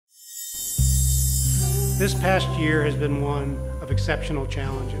This past year has been one of exceptional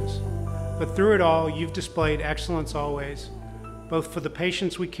challenges, but through it all, you've displayed excellence always, both for the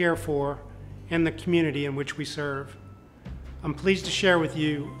patients we care for and the community in which we serve. I'm pleased to share with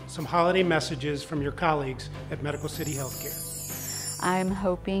you some holiday messages from your colleagues at Medical City Healthcare. I'm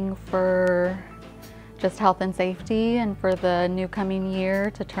hoping for just health and safety and for the new coming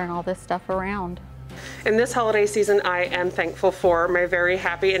year to turn all this stuff around. In this holiday season, I am thankful for my very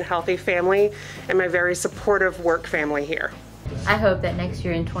happy and healthy family and my very supportive work family here. I hope that next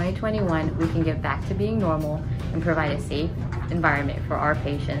year in 2021, we can get back to being normal and provide a safe environment for our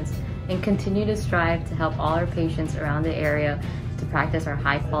patients and continue to strive to help all our patients around the area to practice our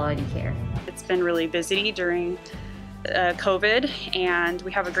high quality care. It's been really busy during COVID, and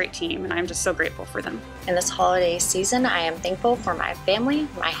we have a great team, and I'm just so grateful for them. In this holiday season, I am thankful for my family,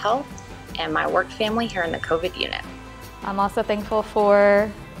 my health, and my work family here in the COVID unit. I'm also thankful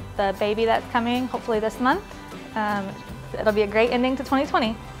for the baby that's coming, hopefully this month. It'll be a great ending to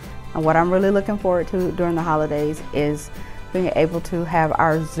 2020. And what I'm really looking forward to during the holidays is being able to have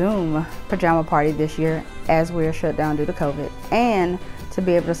our Zoom pajama party this year as we are shut down due to COVID, and to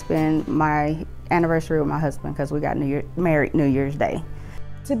be able to spend my anniversary with my husband because we got married New Year's Day.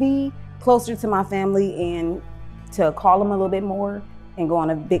 To be closer to my family and to call them a little bit more and go on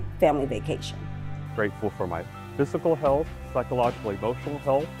a big family vacation. Grateful for my physical health, psychological, emotional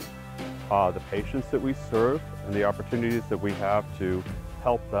health, the patients that we serve, and the opportunities that we have to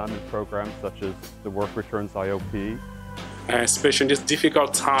help them in programs such as the Work Returns IOP. Especially in this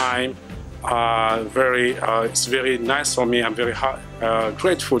difficult time, it's very nice for me. I'm very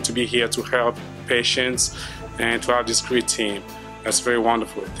grateful to be here to help patients and to have this great team. That's very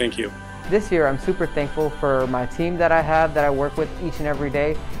wonderful. Thank you. This year I'm super thankful for my team that I have, that I work with each and every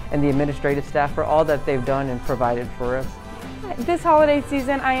day, and the administrative staff for all that they've done and provided for us. This holiday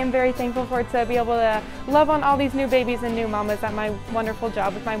season I am very thankful for to be able to love on all these new babies and new mamas at my wonderful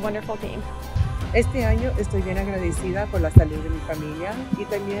job with my wonderful team. Este año estoy bien agradecida por la salud de mi familia y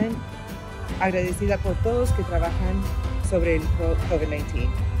también agradecida por todos que trabajan sobre el COVID-19.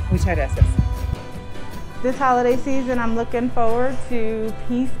 Muchas gracias. This holiday season, I'm looking forward to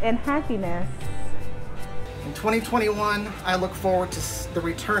peace and happiness. In 2021, I look forward to the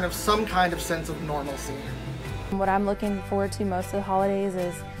return of some kind of sense of normalcy. What I'm looking forward to most of the holidays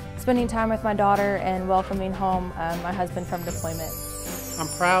is spending time with my daughter and welcoming home my husband from deployment. I'm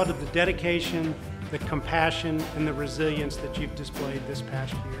proud of the dedication, the compassion, and the resilience that you've displayed this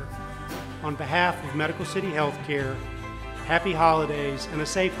past year. On behalf of Medical City Healthcare, happy holidays and a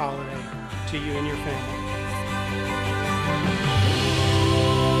safe holiday to you and your family.